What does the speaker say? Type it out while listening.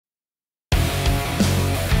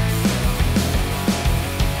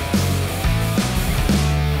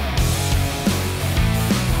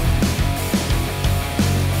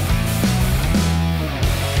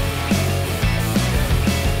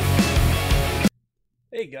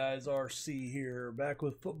Hey guys, RC here, back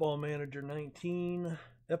with Football Manager 19,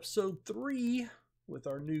 episode 3, with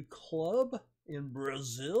our new club in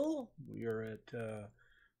Brazil. We are at,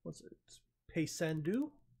 what's it? It's Paysandu?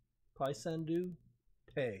 Paysandu?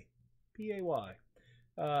 Pay. P-A-Y.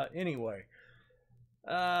 Anyway,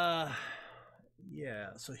 yeah,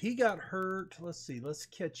 so he got hurt. Let's see, let's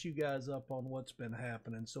catch you guys up on what's been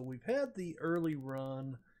happening. So we've had the early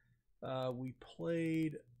run. We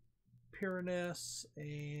played Pyrenees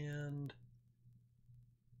and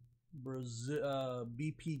Brazil,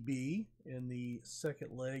 BPB in the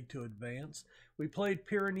second leg to advance. We played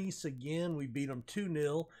Pyrenees again. We beat them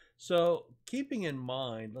 2-0. So keeping in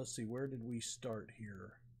mind, let's see, where did we start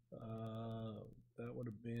here? That would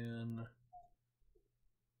have been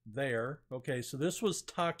there. Okay, so this was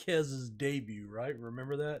Taquez's debut, right?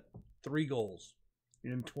 Remember that? 3 goals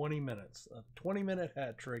in 20 minutes. A 20-minute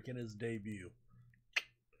hat trick in his debut.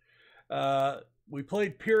 We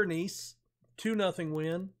played Pyrenees, 2-0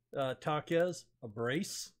 win. Taquez, a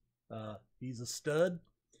brace. He's a stud.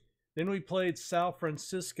 Then we played São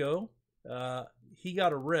Francisco. He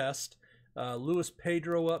got a rest. Luis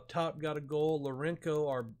Pedro up top got a goal. Lourenco,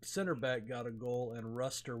 our center back, got a goal. And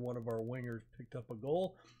Ruster, one of our wingers, picked up a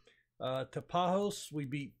goal. Tapajos, we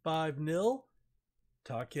beat 5-0.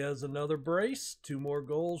 Taquez, another brace. 2 more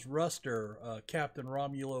goals. Ruster, Captain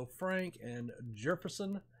Romulo Frank, and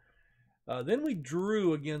Jefferson. Then we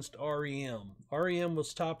drew against REM. REM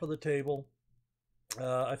was top of the table.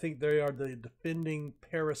 I think they are the defending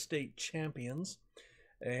Para-State champions.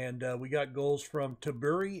 And we got goals from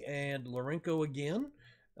Taburi and Lourenco again.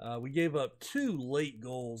 We gave up 2 late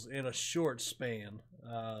goals in a short span.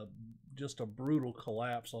 Just a brutal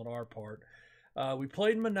collapse on our part. We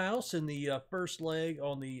played Manaus in the first leg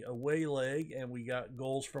on the away leg, and we got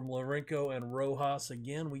goals from Lourenco and Rojas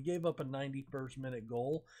again. We gave up a 91st minute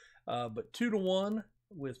goal. But 2-1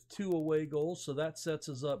 with 2 away goals, so that sets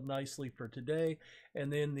us up nicely for today.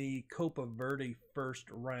 And then the Copa Verde first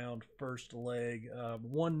round, first leg,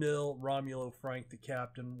 1-0. Romulo Frank, the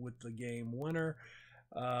captain, with the game winner.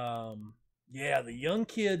 Yeah, the young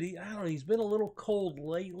kid, I don't know, he's been a little cold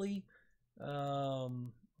lately. Let's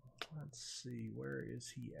see, where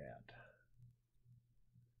is he at?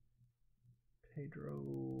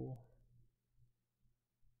 Pedro.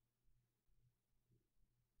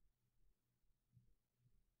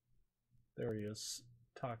 There he is,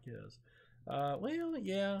 Taquez. Well,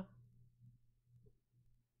 yeah.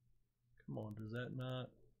 Come on, does that not?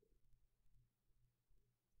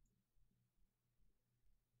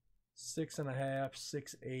 6.5,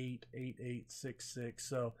 6'8", 8'8", 6'6".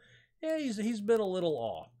 So, yeah, he's been a little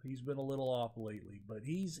off. He's been a little off lately, but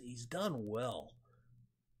he's done well.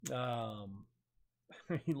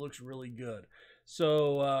 He looks really good.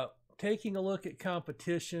 So, taking a look at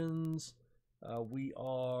competitions, we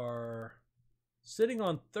are sitting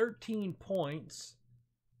on 13 points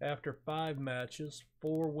after 5 matches,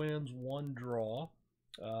 4 wins, 1 draw.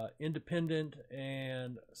 Independent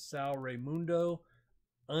and São Raimundo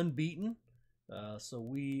unbeaten. So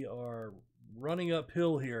we are running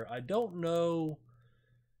uphill here. I don't know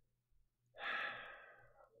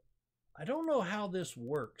how this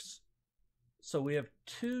works. So we have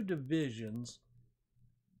 2 divisions,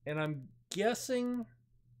 and I'm guessing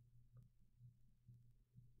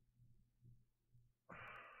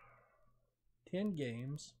 10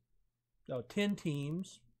 games. No, 10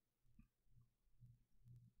 teams.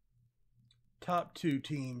 Top 2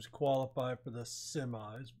 teams qualify for the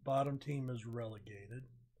semis. Bottom team is relegated.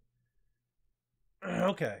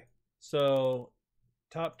 Okay, so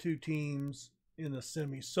top 2 teams in the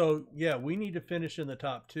semis. So, yeah, we need to finish in the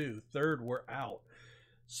top 2. Third, we're out.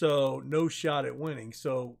 So, no shot at winning.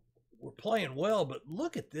 So, we're playing well, but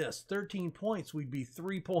look at this. 13 points. We'd be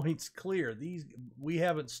 3 points clear. We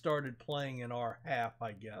haven't started playing in our half,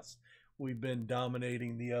 I guess. We've been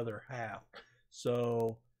dominating the other half.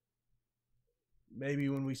 So maybe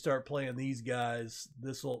when we start playing these guys,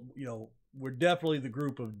 this will, we're definitely the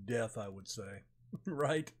group of death, I would say.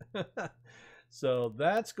 Right? So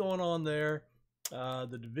that's going on there.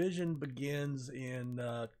 The division begins in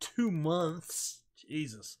 2 months.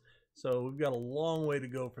 Jesus. So we've got a long way to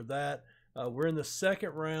go for that. We're in the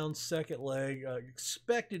second round, second leg,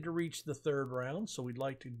 expected to reach the third round. So we'd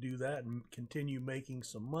like to do that and continue making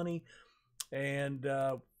some money. And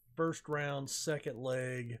first round, second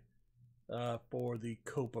leg for the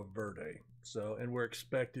Copa Verde. So, and we're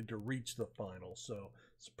expected to reach the final. So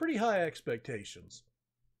it's pretty high expectations.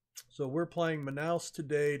 So we're playing Manaus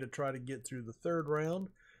today to try to get through the third round.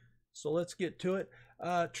 So let's get to it.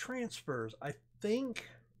 Transfers. I think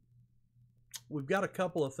we've got a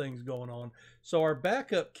couple of things going on. So our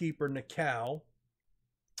backup keeper, Nikau,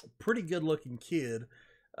 pretty good looking kid,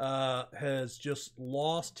 has just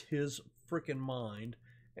lost his freaking mind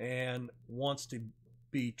and wants to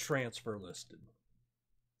be transfer listed.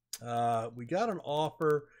 We got an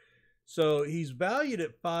offer. So he's valued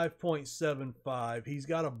at 5.75. He's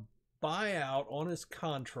got a buyout on his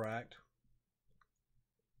contract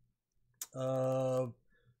of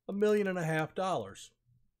 $1.5 million.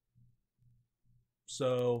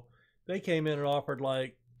 So they came in and offered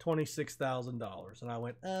like $26,000, and I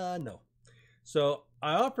went, no. So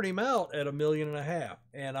I offered him out at $1.5 million,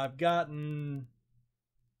 and I've gotten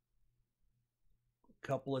a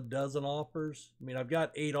couple of dozen offers. I mean, I've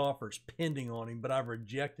got 8 offers pending on him, but I've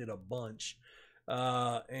rejected a bunch.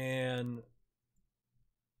 And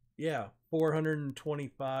yeah,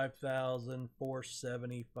 425,000,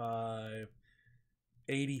 475,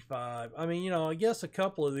 85. I mean, I guess a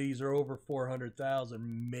couple of these are over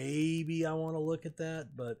 400,000. Maybe I want to look at that,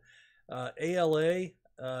 but ALA,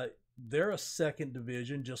 they're a second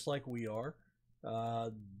division, just like we are.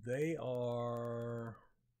 They are,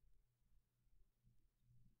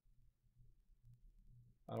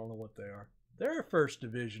 I don't know what they are. They're a first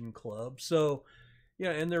division club. So,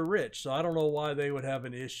 yeah, and they're rich. So I don't know why they would have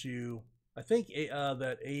an issue. I think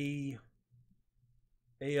that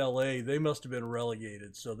ALA, they must have been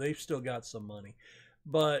relegated. So they've still got some money.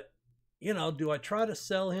 But, do I try to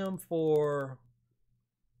sell him for,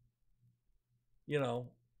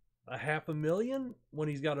 $500,000 when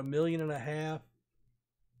he's got $1.5 million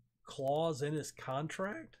clause in his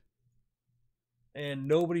contract? And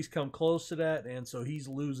nobody's come close to that, and so he's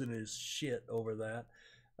losing his shit over that.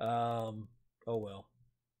 Oh well.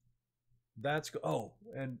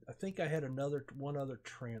 And I think I had one other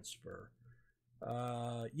transfer.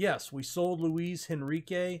 Yes, we sold Luis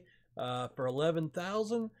Henrique for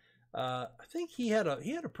 $11,000. I think he had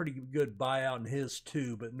a pretty good buyout in his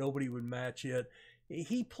too, but nobody would match it.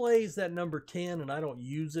 He plays that number 10, and I don't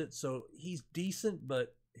use it, so he's decent,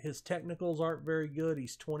 but his technicals aren't very good.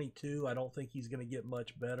 He's 22. I don't think he's going to get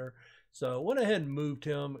much better. So went ahead and moved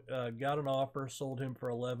him, got an offer, sold him for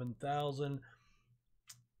 $11,000.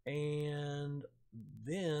 And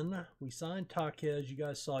then we signed Taquez. You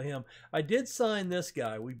guys saw him. I did sign this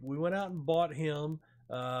guy. We went out and bought him,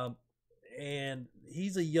 and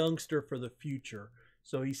he's a youngster for the future.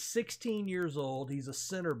 So he's 16 years old. He's a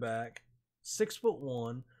center back,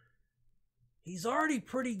 6'1". He's already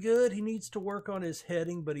pretty good. He needs to work on his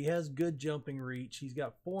heading, but he has good jumping reach. He's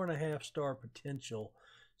got 4.5-star potential.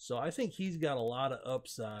 So I think he's got a lot of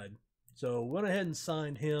upside. So went ahead and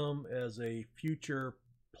signed him as a future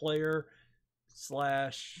player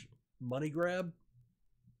 / money grab,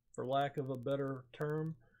 for lack of a better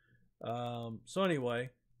term. So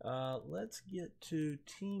anyway, let's get to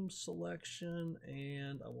team selection,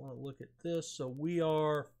 and I want to look at this. So we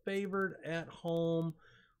are favored at home.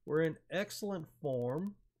 We're in excellent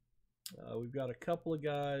form. We've got a couple of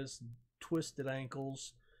guys, twisted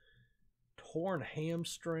ankles, torn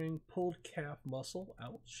hamstring, pulled calf muscle.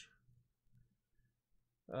 Ouch.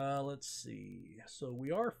 Let's see. So we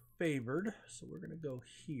are favored. So we're going to go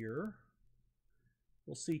here.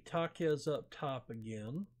 We'll see Taquez up top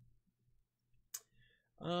again.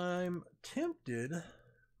 I'm tempted. Let's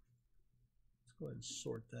go ahead and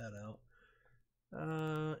sort that out.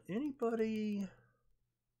 Anybody...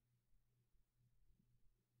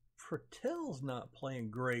 Pratel's not playing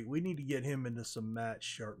great. We need to get him into some match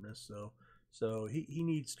sharpness, though. So he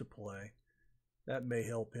needs to play. That may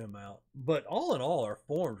help him out. But all in all, our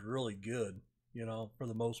form's really good, for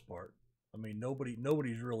the most part. I mean,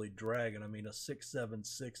 nobody's really dragging. I mean, a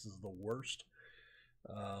 6.76 is the worst.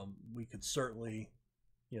 We could certainly,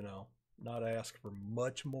 not ask for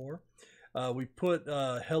much more. We put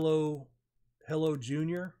Hello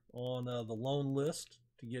Junior on the loan list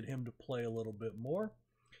to get him to play a little bit more.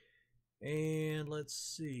 And let's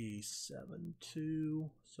see,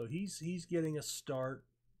 7-2. So he's getting a start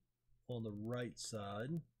on the right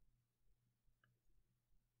side.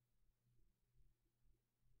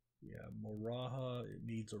 Yeah, Moraha, it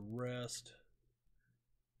needs a rest.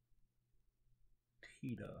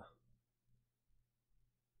 Tita.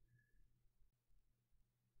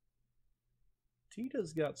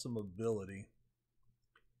 Tita's got some ability.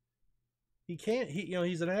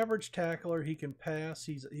 He's an average tackler. He can pass.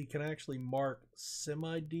 He can actually mark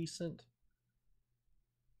semi-decent.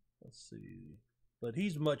 Let's see. But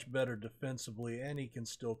he's much better defensively, and he can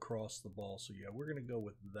still cross the ball. So, yeah, we're going to go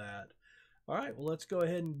with that. All right, well, let's go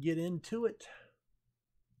ahead and get into it.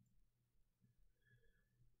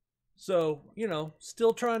 So,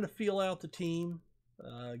 still trying to feel out the team,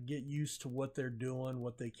 get used to what they're doing,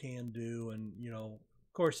 what they can do. And, of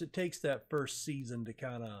course, it takes that first season to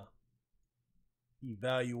kind of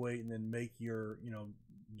evaluate and then make your,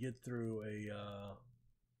 get through a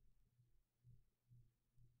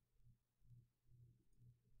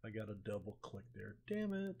I got a double click there,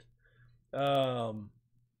 damn it. And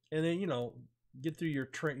then get through your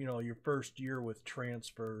your first year with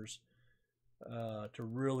transfers to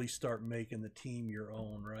really start making the team your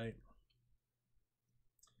own, right?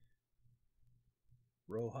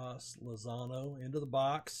 Rojas Lozano into the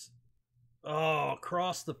box. Oh,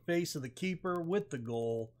 across the face of the keeper with the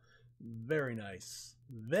goal. Very nice.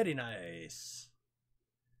 Very nice.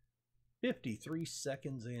 53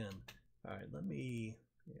 seconds in. All right, let me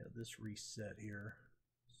this reset here.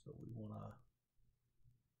 So we want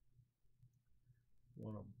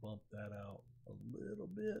to bump that out a little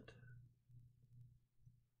bit.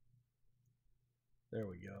 There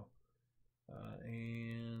we go.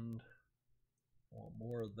 And want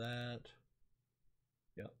more of that.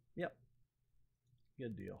 Yep.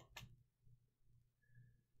 Good deal.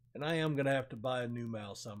 And I am going to have to buy a new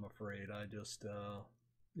mouse, I'm afraid. I just,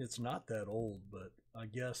 it's not that old, but I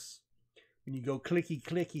guess when you go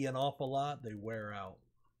clicky an awful lot, they wear out.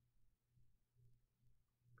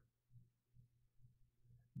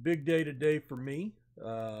 Big day today for me.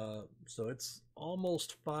 So it's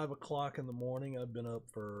almost 5 o'clock in the morning. I've been up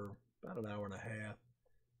for about an hour and a half.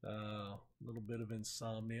 A little bit of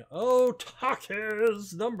insomnia. Oh,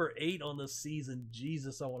 Taques, number 8 on the season.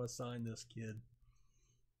 Jesus, I want to sign this kid.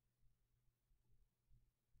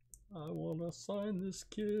 I want to sign this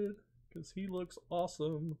kid because he looks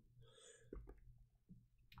awesome.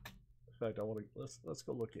 In fact, I want to let's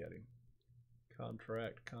go look at him.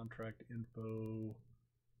 Contract info.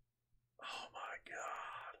 Oh my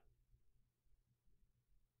god.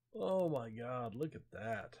 Oh my god, look at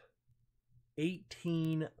that.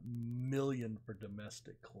 18 million for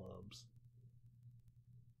domestic clubs.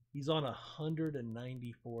 He's on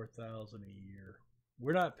 194,000 a year.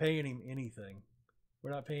 We're not paying him anything.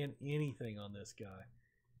 We're not paying anything on this guy.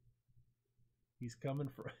 He's coming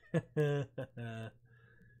for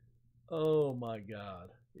oh my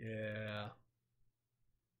god. Yeah,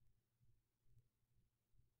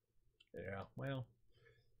 well,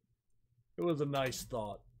 it was a nice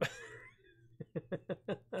thought.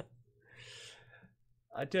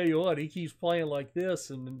 I tell you what, he keeps playing like this,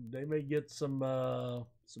 and they may get some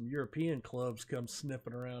European clubs come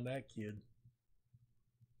sniffing around that kid.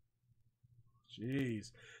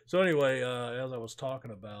 Jeez. So anyway, as I was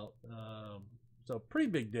talking about, so pretty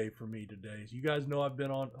big day for me today. You guys know I've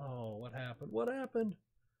been on. Oh, what happened? What happened?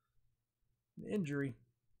 Injury.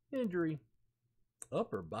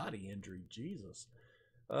 Upper body injury. Jesus.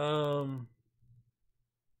 Tita.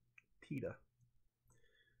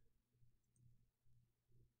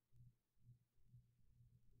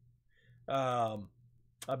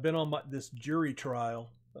 I've been on this jury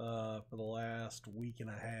trial for the last week and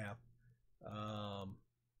a half.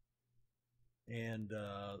 And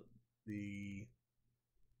the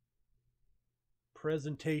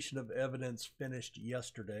presentation of evidence finished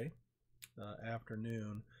yesterday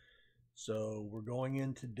afternoon. So we're going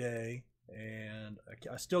in today, and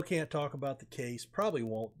I still can't talk about the case. Probably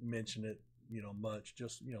won't mention it, much.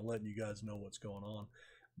 Just letting you guys know what's going on.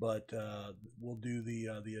 But we'll do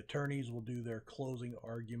the attorneys will do their closing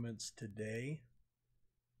arguments today.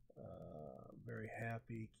 Very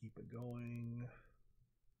happy. Keep it going.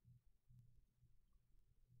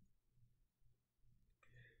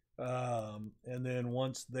 And then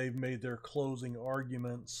once they've made their closing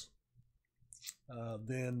arguments,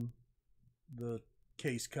 then the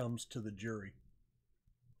case comes to the jury.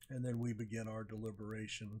 And then we begin our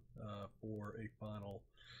deliberation for a final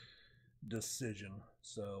decision.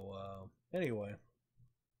 So anyway,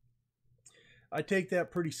 I take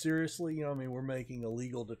that pretty seriously. I mean, we're making a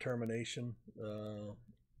legal determination,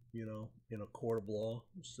 in a court of law.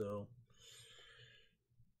 So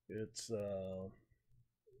it's, a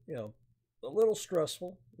little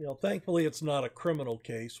stressful. Thankfully it's not a criminal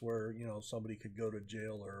case where, somebody could go to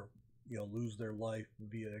jail or, lose their life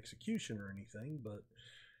via execution or anything. But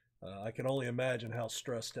I can only imagine how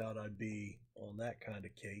stressed out I'd be on that kind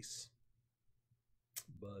of case.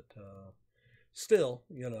 But still,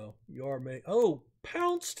 you are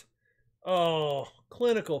pounced. Oh,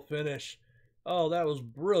 clinical finish. Oh, that was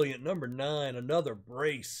brilliant. Number 9, another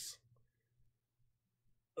brace.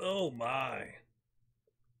 Oh my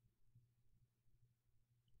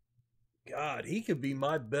God, he could be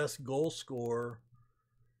my best goal scorer.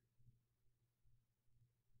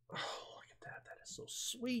 Oh, look at that. That is so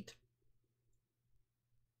sweet.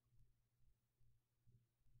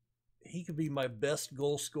 He could be my best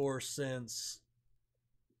goal scorer since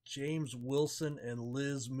James Wilson and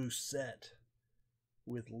Liz Musette.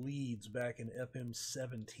 with Leeds back in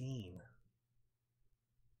FM19.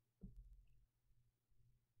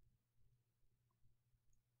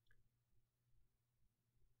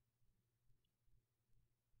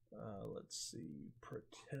 Let's see,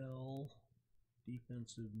 Pratel,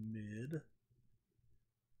 defensive mid.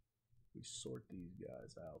 We sort these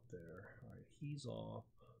guys out there. All right, he's off.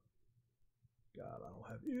 God, I don't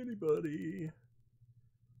have anybody.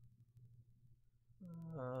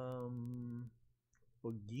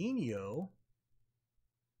 Boginio.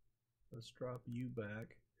 Let's drop you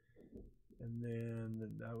back. And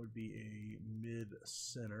then that would be a mid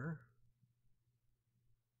center.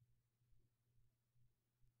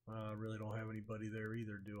 I really don't have anybody there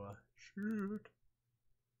either, do I? Shoot.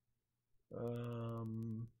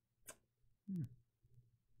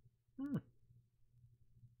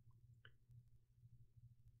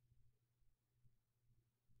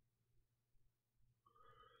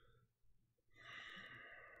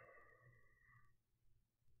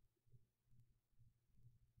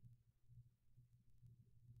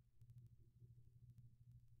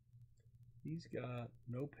 He's got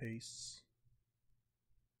no pace.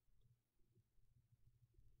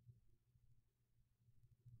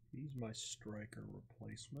 He's my striker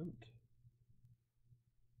replacement.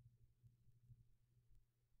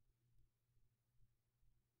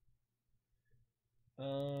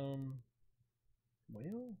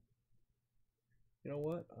 Well, you know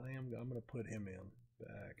what? I'm gonna put him in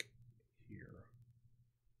back here.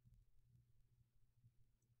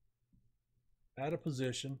 Out of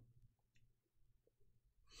position.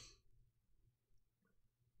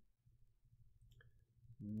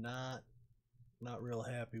 Not real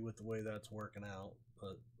happy with the way that's working out,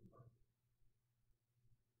 but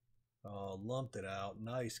lumped it out.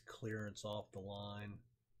 Nice clearance off the line.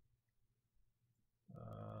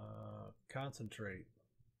 Concentrate.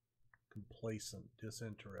 Complacent,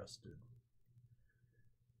 disinterested.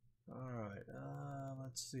 All right,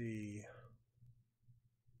 let's see.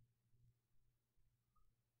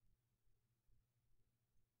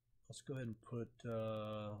 Let's go ahead and put.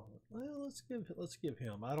 Well, let's give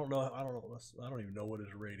him. I don't know. I don't even know what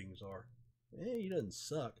his ratings are. He doesn't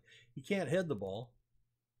suck. He can't head the ball.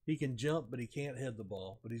 He can jump, but he can't head the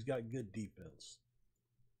ball. But he's got good defense.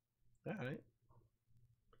 All right.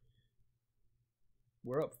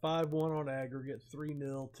 We're up 5-1 on aggregate.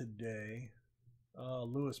 3-0 today.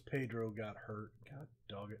 Luis Pedro got hurt. God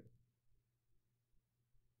dog it.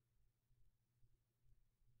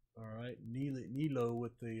 All right, Nilo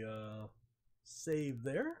with the save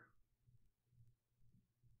there.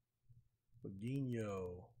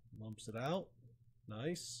 Boginio lumps it out.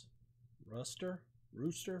 Nice. Rooster.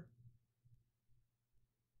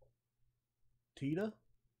 Tita.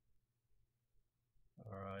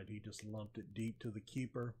 All right, he just lumped it deep to the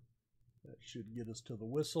keeper. That should get us to the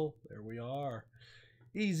whistle. There we are.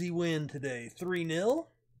 Easy win today, 3-0.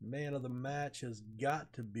 Man of the match has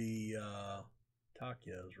got to be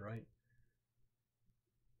Taquez, right?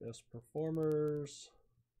 Best performers.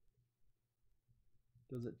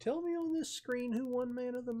 Does it tell me on this screen who won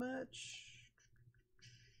man of the match?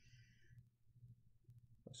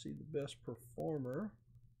 I see the best performer.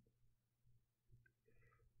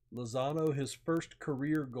 Lozano, his first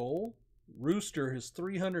career goal. Rooster, his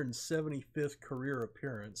 375th career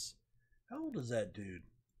appearance. How old is that dude?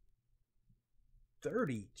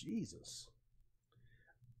 30, Jesus.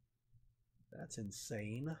 That's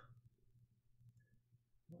insane.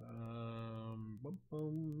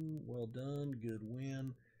 Well done, good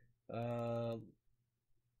win.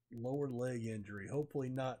 Lower leg injury. Hopefully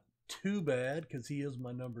not too bad, because he is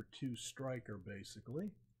my number 2 striker,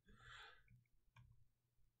 basically.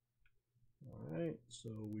 All right, so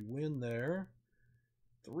we win there.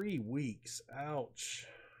 3 weeks. Ouch.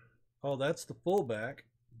 Oh, that's the fullback.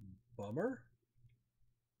 Bummer.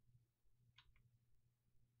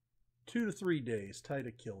 2 to 3 days. Tight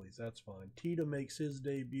Achilles. That's fine. Tita makes his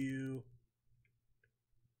debut.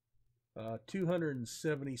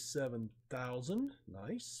 277,000.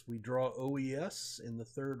 Nice. We draw OES in the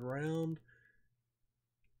 3rd round.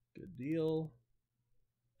 Good deal.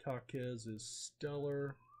 Taquez is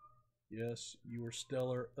stellar. Yes, you were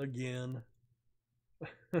stellar again.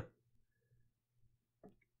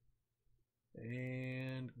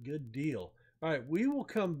 And good deal. All right, we will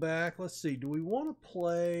come back. Let's see. Do we want to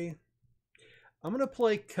play? I'm going to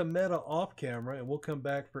play Cometa off camera, and we'll come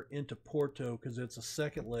back for Into Porto because it's a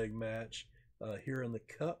second leg match here in the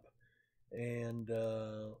Cup. And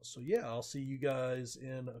so, yeah, I'll see you guys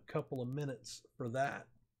in a couple of minutes for that.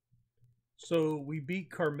 So we beat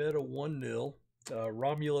Carmeta 1-0.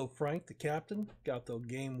 Romulo Frank, the captain, got the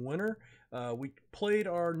game winner. We played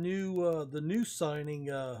our new the new signing,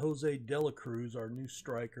 Jose De La Cruz, our new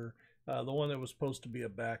striker, the one that was supposed to be a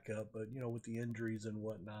backup, but with the injuries and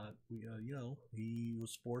whatnot, he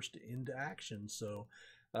was forced into action. So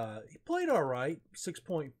he played all right,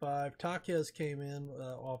 6.5. Taquez came in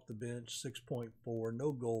off the bench, 6.4.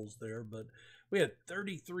 No goals there, but we had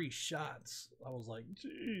 33 shots. I was like,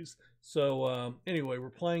 geez. So anyway, we're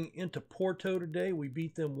playing into Porto today. We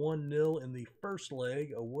beat them 1-0 in the first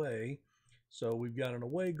leg away. So we've got an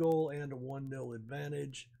away goal and a 1-0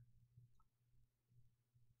 advantage.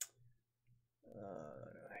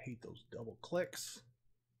 I hate those double clicks.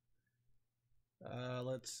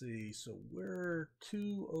 Let's see. So we're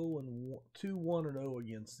 2-1-0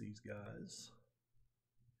 against these guys.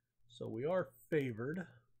 So we are favored.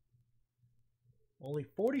 Only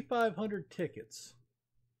 4,500 tickets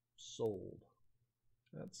sold.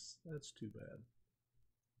 That's too bad.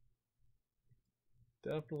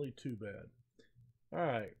 Definitely too bad. All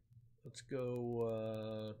right, let's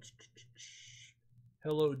go.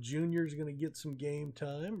 Hello Junior's going to get some game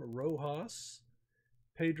time. Rojas.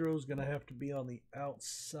 Pedro's going to have to be on the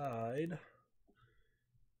outside.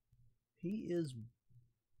 He is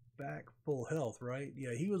back full health, right?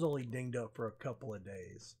 Yeah, he was only dinged up for a couple of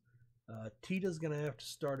days. Tita's going to have to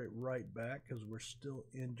start it right back because we're still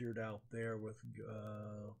injured out there with...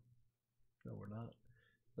 no, we're not.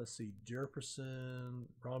 Let's see. Jefferson.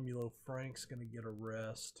 Romulo Frank's going to get a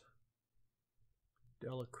rest.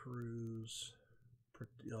 De La Cruz.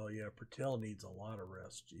 Oh, yeah. Patel needs a lot of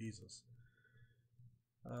rest. Jesus.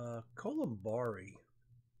 Columbari.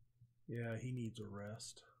 Yeah, he needs a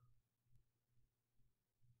rest.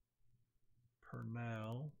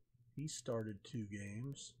 Pernell. He started 2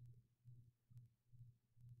 games.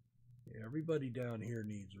 Yeah, everybody down here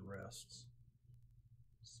needs rests.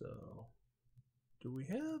 So, do we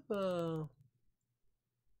have I'm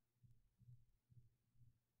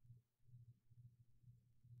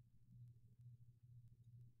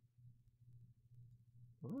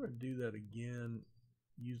going to do that again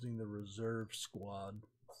using the reserve squad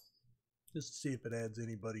just to see if it adds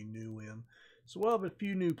anybody new in. So we'll have a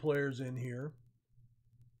few new players in here.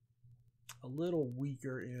 A little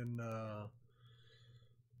weaker in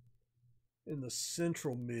the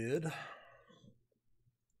central mid.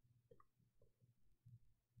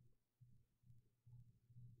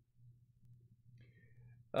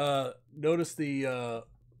 Notice the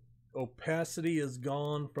opacity is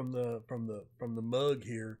gone from the mug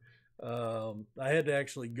here. I had to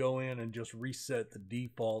actually go in and just reset the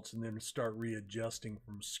defaults and then start readjusting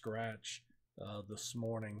from scratch this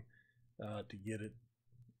morning to get it.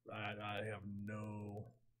 I have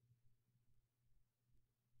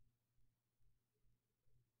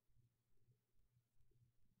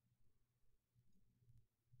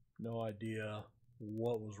no idea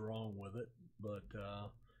what was wrong with it, but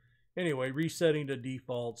anyway, resetting the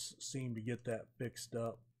defaults seemed to get that fixed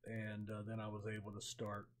up, and then I was able to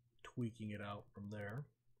start tweaking it out from there.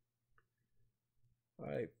 All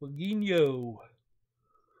right, Fagino.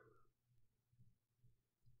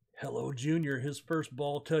 Hello, Junior. His first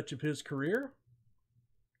ball touch of his career.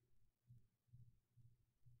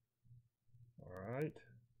 All right,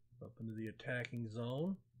 up into the attacking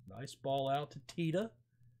zone. Nice ball out to Tita.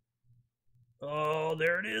 Oh,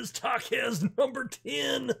 there it is. Taquez, number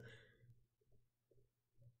 10.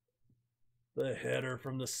 The header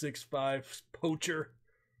from the 6'5" poacher.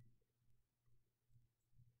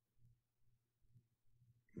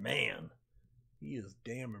 Man, he is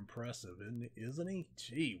damn impressive, isn't he?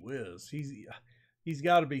 Gee whiz. He's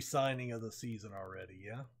got to be signing of the season already,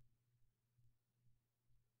 yeah?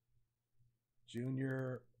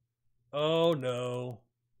 Junior. Oh, no.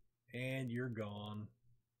 And you're gone.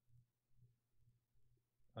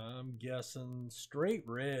 I'm guessing straight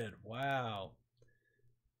red. Wow.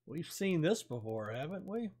 We've seen this before, haven't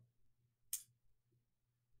we?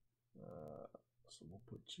 So we'll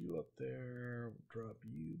put you up there. We'll drop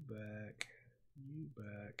you back. You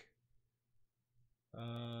back.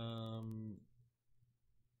 I'll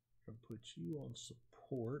put you on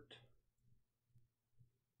support.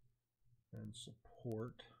 And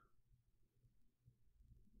support.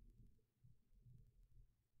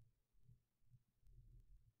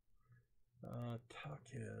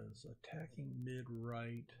 Taquez, attacking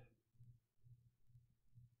mid-right.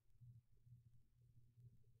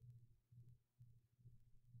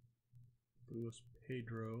 Luis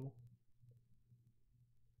Pedro.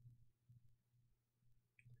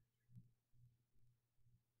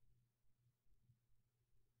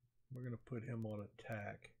 We're going to put him on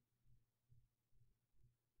attack.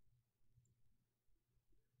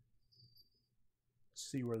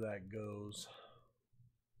 see where that goes.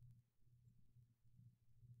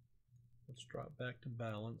 Let's drop back to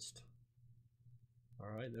balanced. All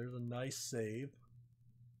right, there's a nice save.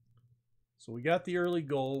 So we got the early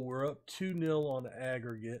goal. We're up 2-0 on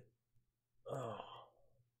aggregate. Oh,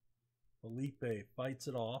 Felipe fights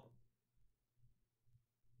it off.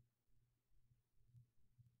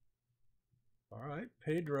 All right,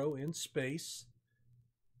 Pedro in space.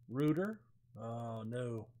 Reuter. Oh,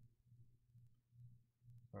 no.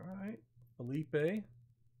 All right, Felipe.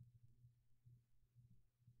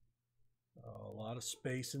 Oh, a lot of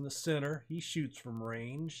space in the center. He shoots from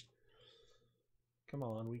range. Come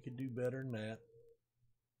on, we could do better than that.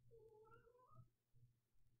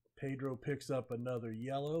 Pedro picks up another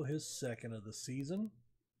yellow, his second of the season.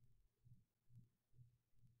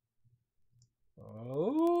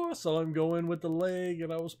 Oh, I saw him go in with the leg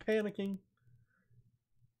and I was panicking.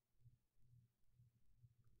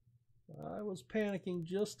 I was panicking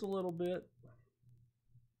just a little bit.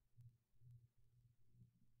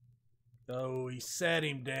 Oh, he sat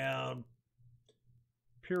him down.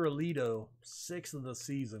 Pirulito, 6th of the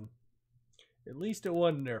season. At least it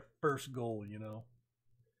wasn't their first goal, you know.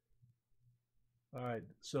 All right,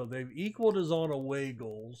 so they've equaled us on away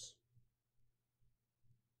goals.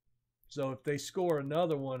 So if they score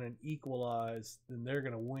another one and equalize, then they're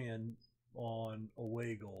going to win on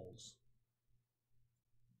away goals.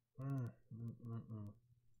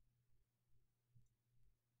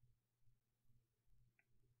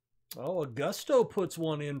 Oh, Augusto puts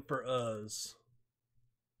one in for us.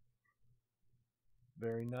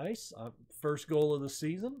 Very nice. First goal of the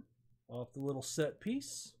season off the little set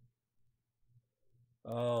piece.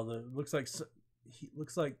 Oh, looks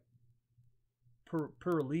like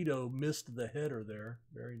Pirulito missed the header there.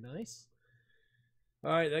 Very nice.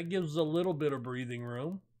 All right, that gives a little bit of breathing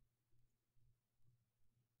room.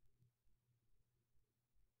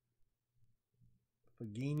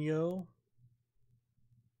 Fagino.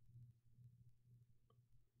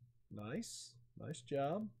 Nice. Nice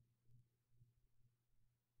job.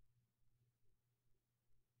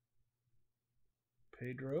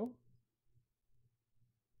 Pedro.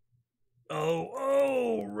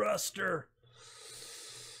 Oh, Ruster.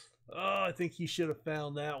 Oh, I think he should have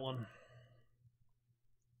found that one.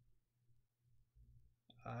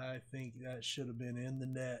 I think that should have been in the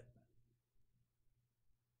net.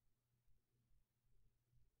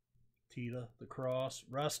 Tita, the cross.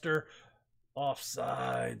 Ruster,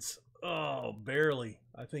 offsides. Oh, barely.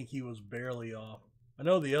 I think he was barely off. I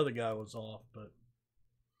know the other guy was off, but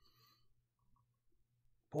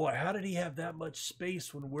boy, how did he have that much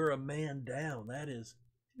space when we're a man down? That is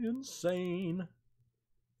insane.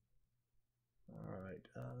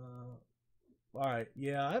 All right.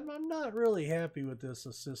 Yeah, I'm not really happy with this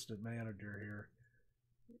assistant manager here.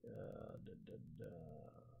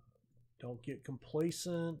 Don't get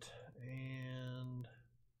complacent and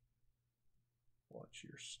watch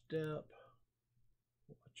your step.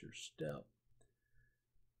 Watch your step.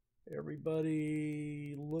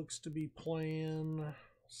 Everybody looks to be playing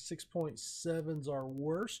 6.7's our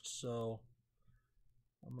worst, so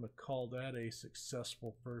I'm going to call that a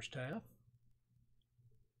successful first half.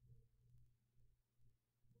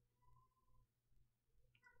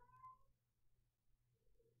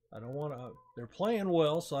 I don't want to, they're playing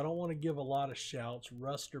well, so I don't want to give a lot of shouts.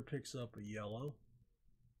 Ruster picks up a yellow.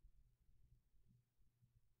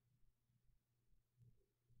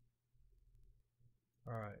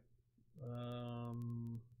 All right.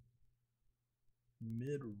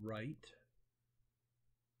 Mid-right.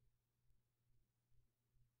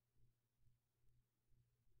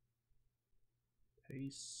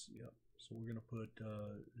 Pace, yep. So we're going to put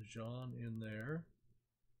Jean in there.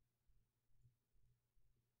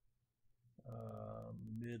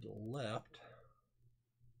 Mid-left.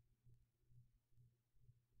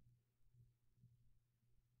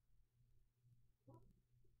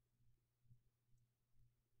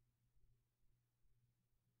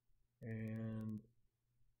 And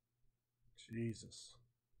Jesus.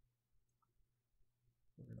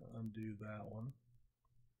 We're going to undo that one.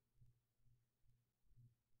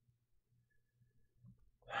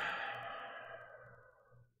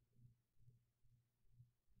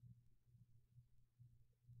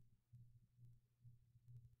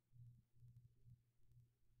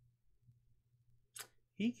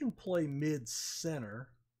 He can play mid-center,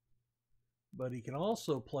 but he can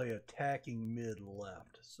also play attacking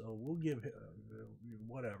mid-left. So we'll give him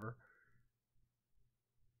whatever.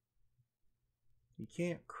 He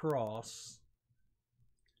can't cross.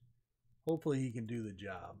 Hopefully he can do the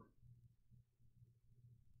job.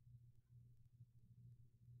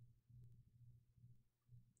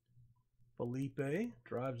 Felipe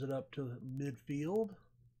drives it up to midfield.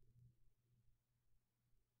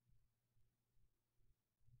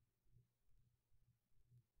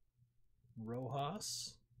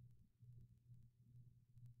 Rojas.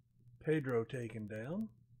 Pedro taken down.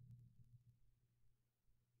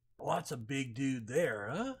 Oh, that's a big dude there,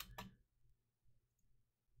 huh?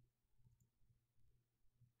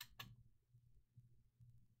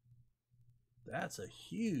 That's a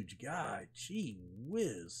huge guy. Gee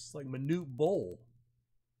whiz. It's like Manute Bowl.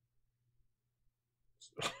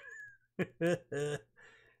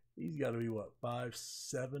 He's got to be, what,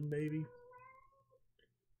 5'7" maybe?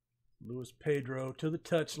 Luis Pedro to the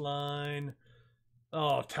touchline.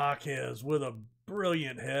 Oh, Taquez with a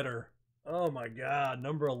brilliant header. Oh, my God.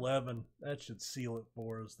 Number 11. That should seal it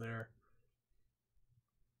for us there.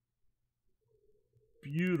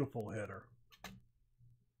 Beautiful header.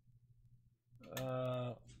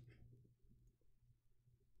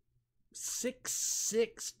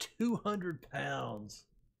 6'6", 200 pounds.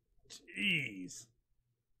 Jeez.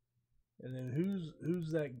 And then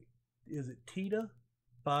who's that? Is it Tita?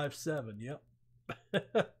 5'7". Yep.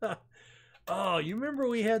 Oh, you remember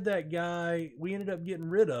we had that guy? We ended up getting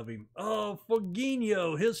rid of him. Oh,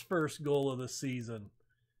 Foguinho, his first goal of the season.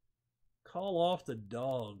 Call off the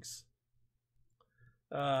dogs.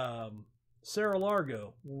 Cerro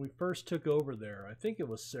Largo, when we first took over there, I think it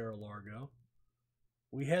was Cerro Largo.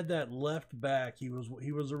 We had that left back. He was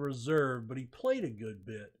a reserve, but he played a good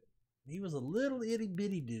bit. He was a little itty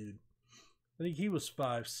bitty dude. I think he was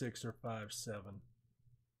 5'6" or 5'7".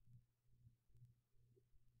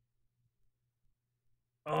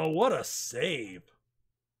 Oh, what a save.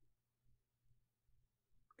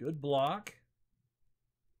 Good block.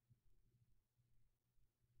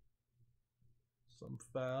 Some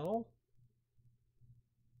foul.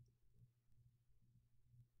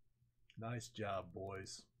 Nice job,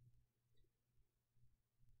 boys.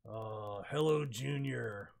 Oh, hello,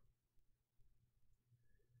 Junior.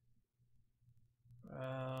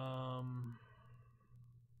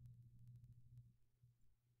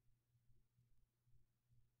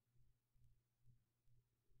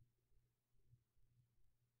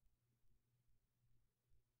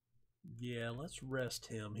 Yeah, let's rest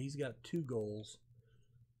him. He's got 2 goals.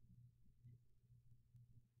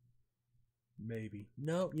 Maybe.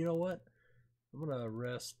 No, you know what? I'm gonna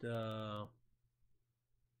rest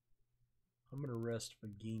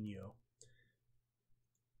Foguinho.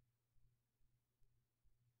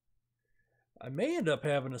 I may end up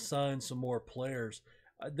having to sign some more players.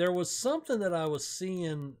 There was something that I was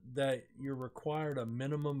seeing that you're required a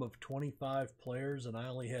minimum of 25 players, and I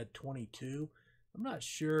only had 22. I'm not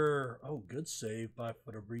sure. Oh, good save by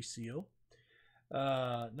Fabricio.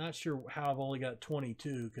 Not sure how I've only got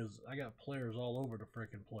 22 because I got players all over the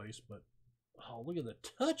freaking place. But oh, look at the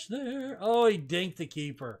touch there! Oh, he dinked the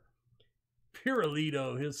keeper.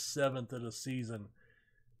 Pirulito, his 7th of the season.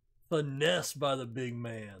 Finesse by the big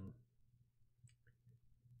man.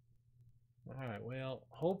 All right, well,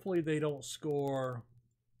 hopefully they don't score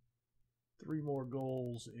 3 more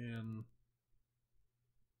goals in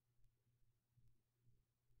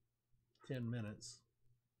 10 minutes.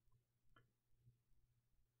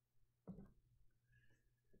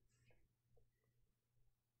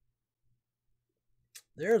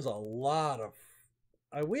 There's a lot of...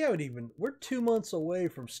 we're 2 months away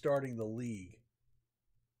from starting the league.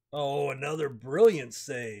 Oh, another brilliant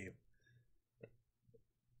save.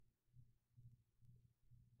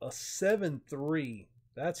 A 7-3.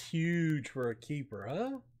 That's huge for a keeper,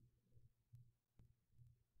 huh?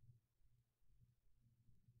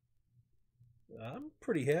 I'm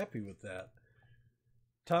pretty happy with that.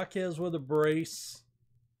 Taquez with a brace.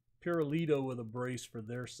 Pirulito with a brace for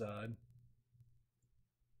their side.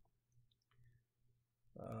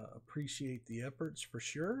 Appreciate the efforts for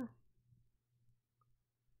sure.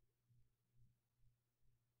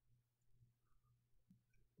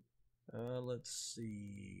 Let's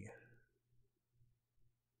see.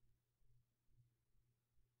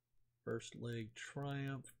 First leg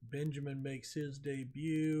triumph. Benjamin makes his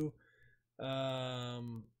debut.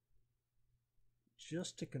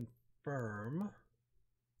 Just to confirm.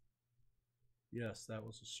 Yes, that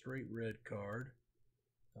was a straight red card.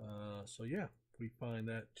 So yeah, we find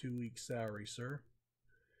that 2-week salary, sir.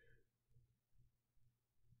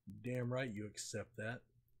 Damn right you accept that.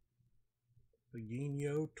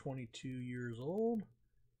 Foguinho, 22 years old.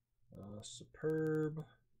 Superb.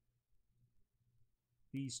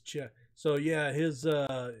 He's check. So yeah,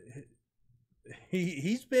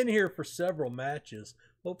 he's been here for several matches.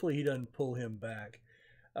 Hopefully he doesn't pull him back.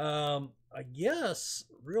 I guess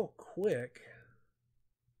real quick.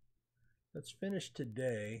 Let's finish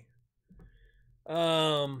today.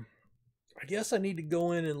 I guess I need to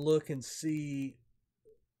go in and look and see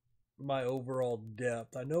my overall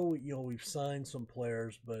depth. I know we've signed some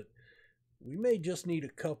players, but we may just need a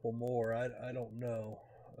couple more. I don't know.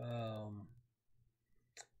 Um,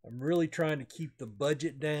 I'm really trying to keep the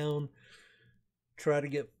budget down, try to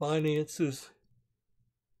get finances.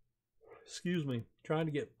 Excuse me, trying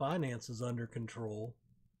to get finances under control.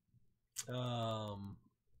 Um,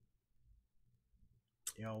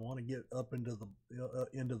 I want to get up into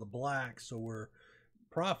the black so we're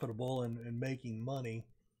profitable and making money.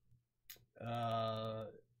 Uh,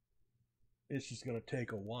 it's just going to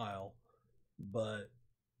take a while, but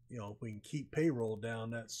if we can keep payroll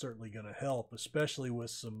down, that's certainly going to help, especially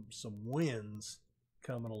with some wins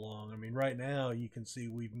coming along. I mean, right now you can see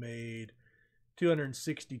we've made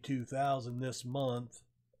 262,000 this month,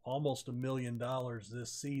 almost $1 million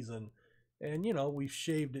this season, and we've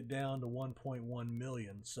shaved it down to 1.1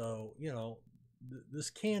 million. So this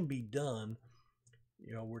can be done.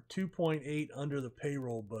 We're 2.8 under the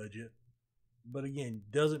payroll budget, but again,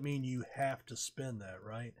 doesn't mean you have to spend that,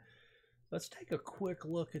 right? Let's take a quick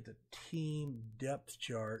look at the team depth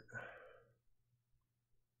chart.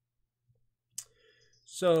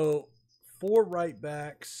 So 4 right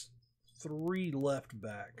backs, 3 left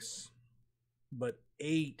backs, but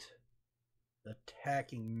 8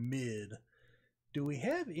 attacking mid. Do we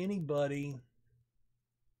have anybody?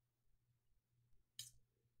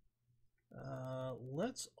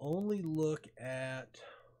 Let's only look at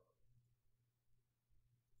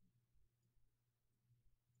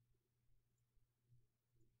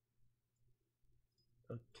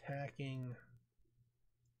attacking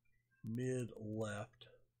mid left.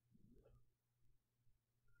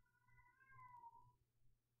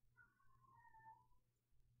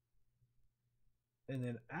 And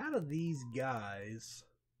then out of these guys,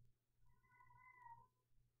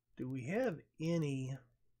 do we have any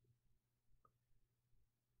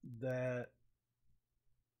that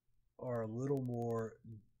are a little more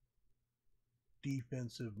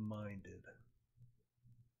defensive minded?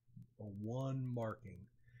 A 1 marking.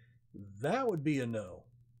 That would be a no.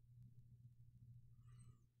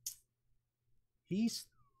 He's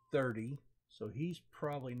 30, so he's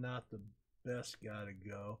probably not the best guy to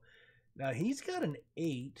go. Now he's got an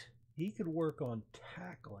 8. He could work on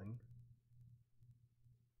tackling.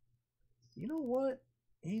 You know what?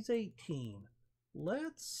 He's 18.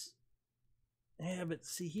 Let's have it.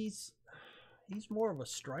 See, he's more of a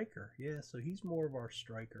striker. Yeah, so he's more of our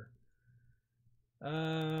striker.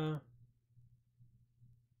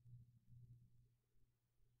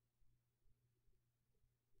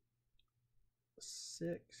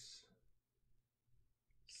 6,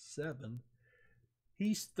 7.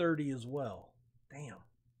 He's 30 as well. Damn.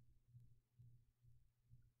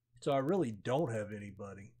 So I really don't have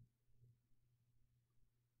anybody.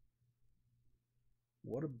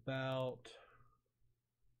 What about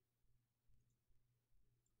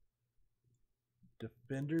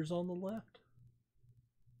defenders on the left?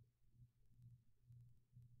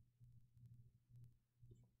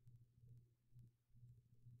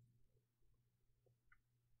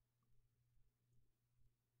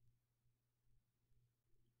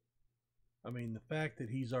 I mean, the fact that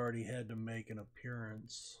he's already had to make an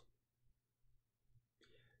appearance.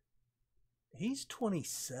 He's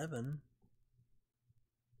 27.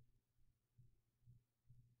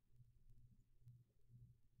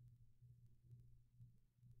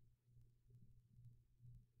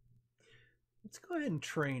 Let's go ahead and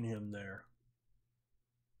train him there.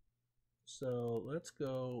 So let's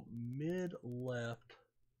go mid left,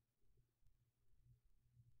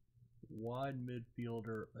 wide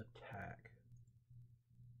midfielder attack.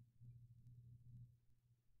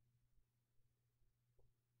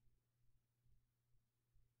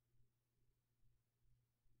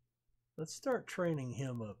 Let's start training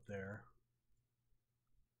him up there.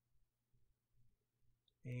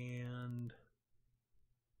 And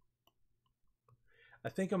I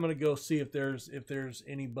think I'm going to go see if there's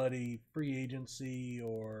anybody free agency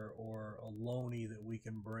or a loanee that we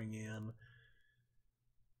can bring in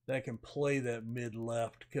that can play that mid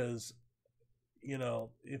left, because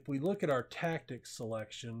if we look at our tactics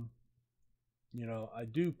selection, I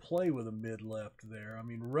do play with a mid left there. I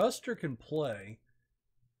mean, Ruster can play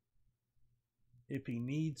if he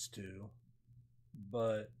needs to,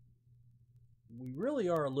 but we really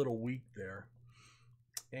are a little weak there.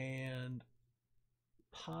 And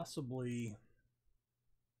possibly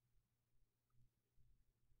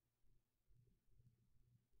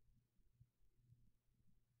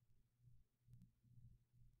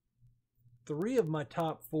three of my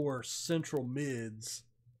top 4 central mids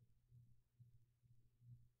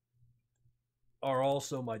are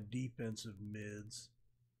also my defensive mids.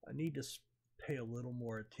 I need to pay a little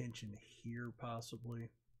more attention here, possibly.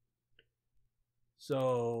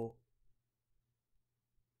 So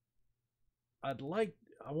I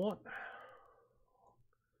want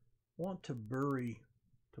Taburi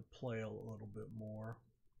to play a little bit more.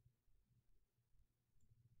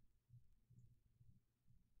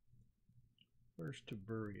 Where's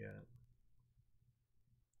Taburi at?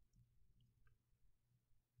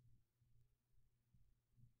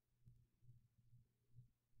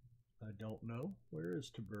 I don't know. Where is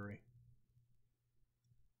Taburi?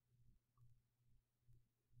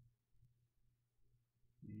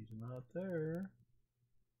 He's not there.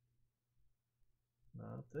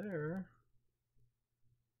 Not there.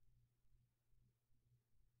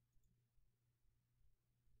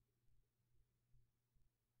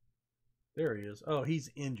 There he is. Oh, he's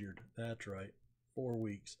injured. That's right. 4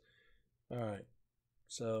 weeks. All right.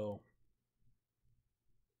 So,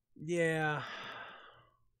 yeah.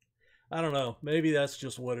 I don't know. Maybe that's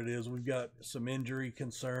just what it is. We've got some injury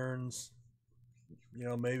concerns. You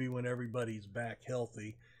know, maybe when everybody's back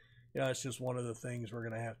healthy. Yeah, it's just one of the things we're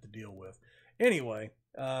going to have to deal with. Anyway,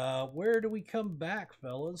 where do we come back,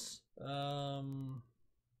 fellas?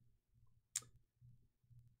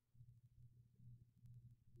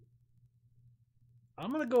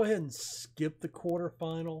 I'm going to go ahead and skip the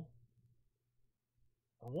quarterfinal.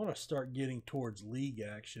 I want to start getting towards league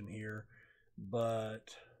action here,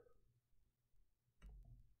 but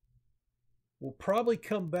we'll probably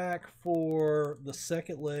come back for the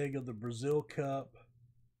second leg of the Brazil Cup,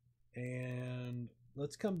 and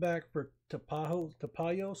let's come back for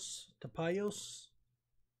Tapajos,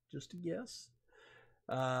 just a guess.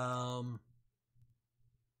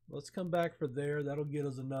 Let's come back for there. That'll get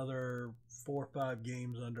us another 4 or 5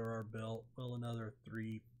 games under our belt. Well, another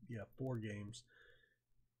 4 games.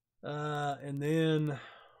 And then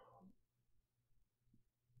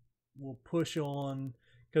we'll push on,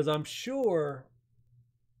 because I'm sure,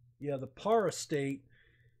 the Para State,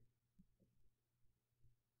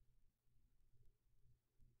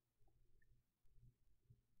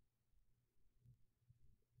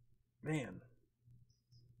 man,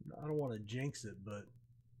 I don't want to jinx it, but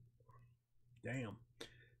damn.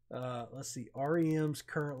 Let's see. REM's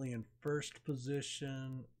currently in first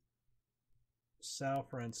position. San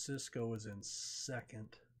Francisco is in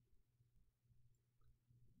second.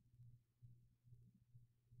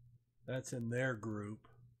 That's in their group.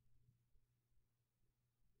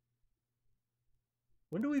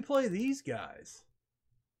 When do we play these guys?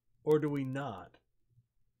 Or do we not?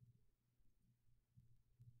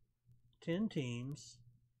 10 teams.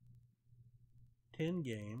 10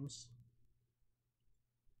 games.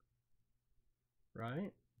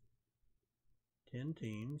 Right? 10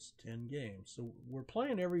 teams, 10 games. So we're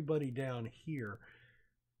playing everybody down here.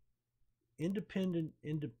 Independent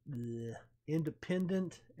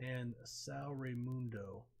and Sal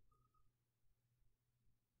Raimundo.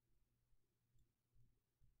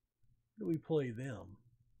 Do we play them?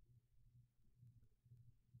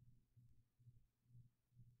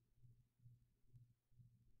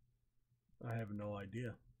 I have no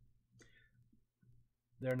idea.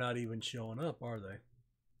 They're not even showing up, are they?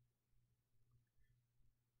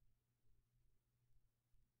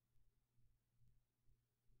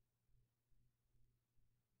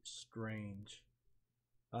 Strange.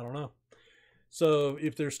 I don't know. So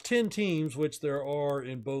if there's 10 teams, which there are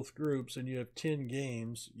in both groups, and you have 10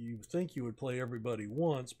 games, you think you would play everybody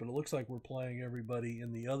once, but it looks like we're playing everybody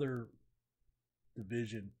in the other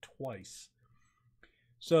division twice.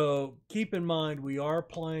 So keep in mind, we are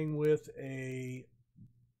playing with a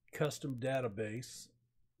custom database,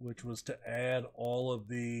 which was to add all of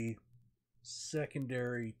the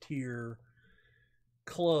secondary tier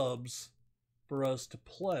clubs for us to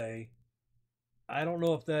play. I don't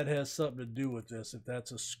know if that has something to do with this, if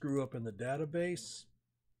that's a screw up in the database.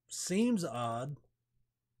 Seems odd,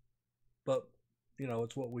 but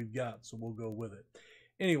it's what we've got, so we'll go with it.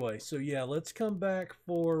 Anyway, so yeah, let's come back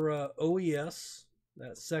for OES,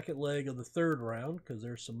 that second leg of the third round, because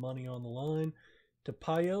there's some money on the line, to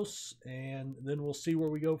Payos, and then we'll see where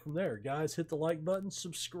we go from there. Guys, hit the like button,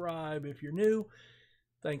 subscribe if you're new.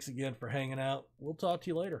 Thanks again for hanging out. We'll talk to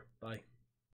you later. Bye.